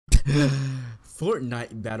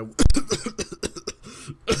Fortnite battle.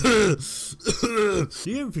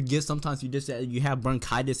 Do you ever forget sometimes you have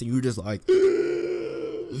bronchitis and you're just like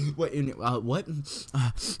what?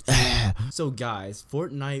 So guys,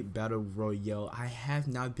 Fortnite Battle Royale, I have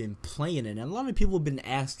not been playing it, and a lot of people have been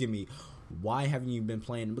asking me, why haven't you been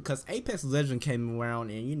playing it? Because Apex Legends came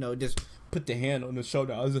around and, you know, just put the hand on the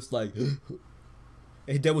shoulder. I was just like,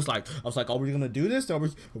 and I was like, are we gonna do this? Are we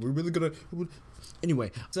really gonna?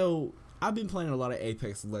 Anyway, so I've been playing a lot of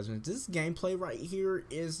Apex Legends. This gameplay right here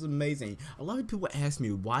is amazing. A lot of people ask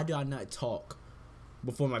me, why do I not talk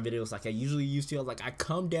before my videos like I usually used to? Like, I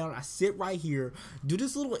come down, I sit right here, do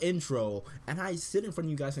this little intro, and I sit in front of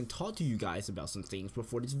you guys and talk to you guys about some things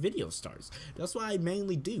before this video starts. That's what I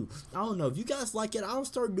mainly do. I don't know if you guys like it, I'll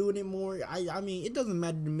start doing it more. I mean, it doesn't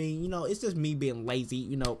matter to me, you know, it's just me being lazy,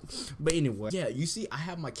 you know. But anyway, yeah, you see I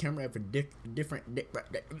have my camera at a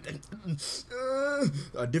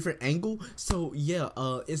different angle. So yeah,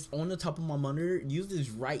 it's on the top of my monitor. Usually it's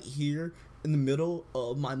right here in the middle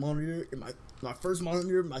of my monitor, in my first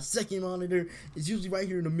monitor, my second monitor is usually right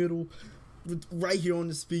here in the middle, right here on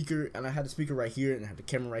the speaker, and I had the speaker right here and I have the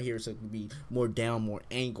camera right here, so it can be more down, more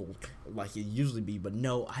angled like it usually be. But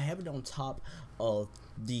no, I have it on top of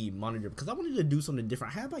the monitor because I wanted to do something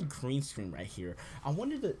different. I have my green screen right here. I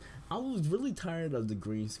was really tired of the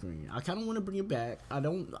green screen. I kind of want to bring it back. I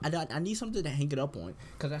need something to hang it up on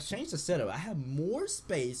because I changed the setup. I have more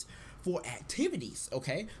space for activities,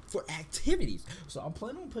 okay? For activities. So I'm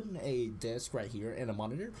planning on putting a desk right here and a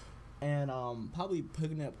monitor, and probably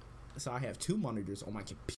picking up, so I have 2 monitors on my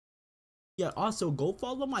computer. Yeah, also go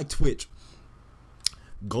follow my Twitch.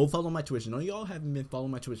 Go follow my Twitch. I know y'all haven't been following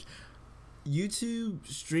my Twitch. YouTube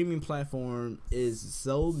streaming platform is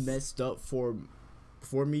so messed up for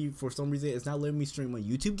me. For some reason it's not letting me stream on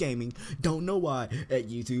YouTube Gaming. Don't know why at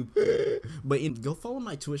YouTube. But go follow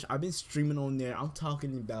my Twitch. I've been streaming on there. I'm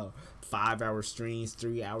talking about 5-hour streams,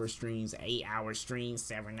 3-hour streams, 8-hour streams,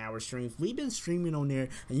 7-hour streams. We've been streaming on there,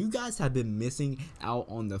 and you guys have been missing out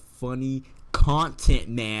on the funny content,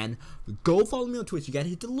 man. Go follow me on Twitch. You gotta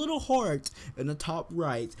hit the little heart in the top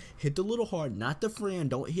right. Hit the little heart, not the friend.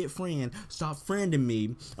 Don't hit friend. Stop friending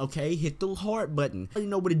me, okay? Hit the heart button. You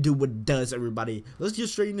know what it does, everybody. Let's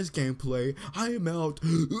just straighten this gameplay. I am out.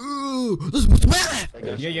 Ooh,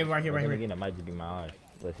 yeah, right here. Again, it might just be my eyes.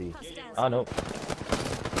 Let's see. Oh no.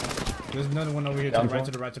 There's another one over here to the right,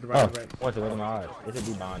 to the right, to the right, to the right. What's it with my eyes? It should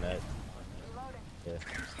be behind that. Yeah.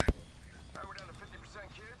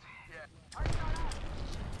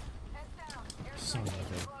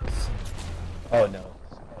 Oh no.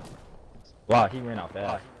 Wow, he ran out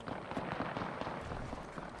fast.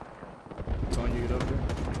 Tony, you get over there.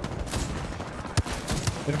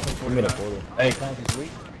 He made a portal. Hey, Clancy's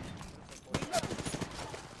weak.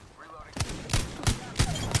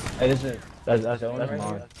 Hey, this is that's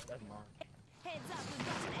mine.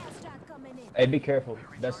 Hey, be careful.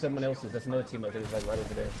 That's someone else's. That's another team up there. It's like right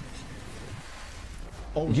over there.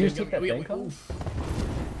 Oh, did you just take that thing, Cole?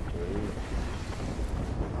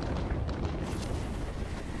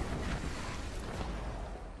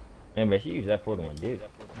 Man, but she used that portal one, dude.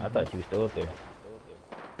 I thought she was still up there.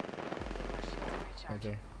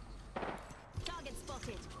 Okay.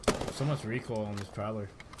 So much recoil on this prowler.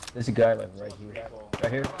 There's a guy like right here.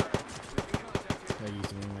 Right here. That used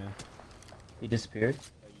to me, man. He disappeared.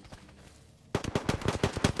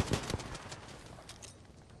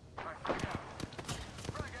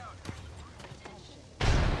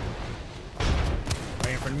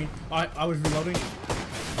 Right in front of me. I was reloading.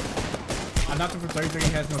 I knocked him for 33.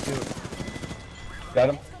 He has no shield. Got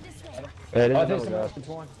him.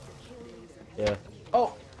 Yeah.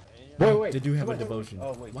 Oh. Wait. Did you have a devotion?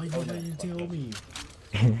 Oh, wait. Why didn't you tell me?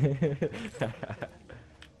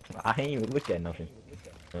 I ain't even looked at nothing.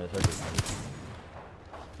 Can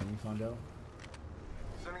you find out?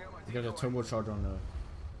 You got a turbocharger on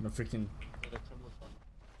the freaking.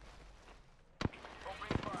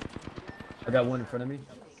 I got one in front of me.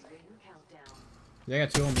 Yeah, I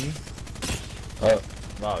got 2 on me. Oh,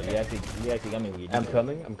 wow! You actually got me. I'm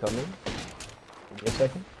coming. Give me a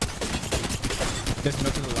second. Just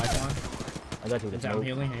nothing the lifeline. I got you. I'm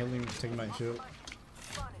healing, taking my shield.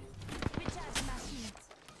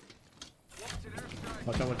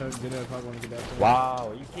 Watch out, get out, probably want to get out. Wow,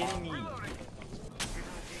 are you kidding me?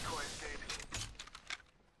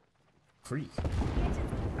 Freak.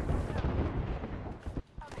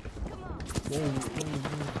 Whoa.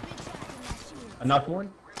 I knocked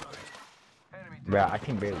one? Bro, I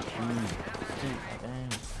can barely choose. Damn.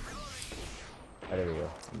 Oh, there we go.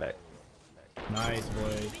 I'm back. Nice,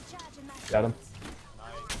 boy. Got him.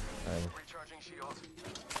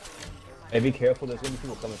 Hey, be careful. There's gonna be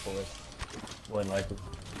people coming for us. More than likely.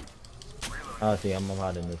 Oh, see, I'm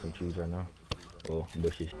hiding in some trees right now. Oh,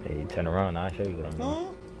 bushes. Hey, turn around. I'll show you what I'm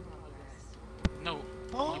doing. No.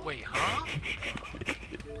 Wait, huh?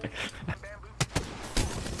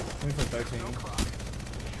 Wait for 13.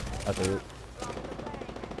 That's it.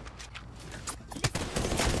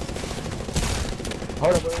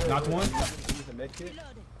 Hold on, wait. Knocked one. Use a med kit.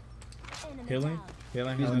 Healing.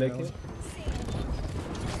 Healing. Use a med kit.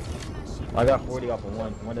 I got 40 off of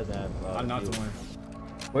one. One doesn't have. I knocked one.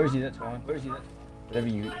 Where is he? That's one. Where is he? Whatever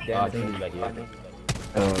you. Damn, he's like here.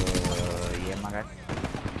 Yeah, my guy.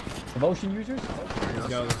 Devotion users? Let's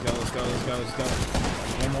go.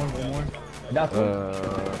 One more. That's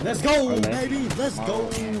Let's go, baby. Let's go.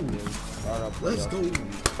 Let's Let's go.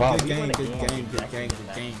 Wow, Good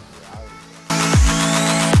game.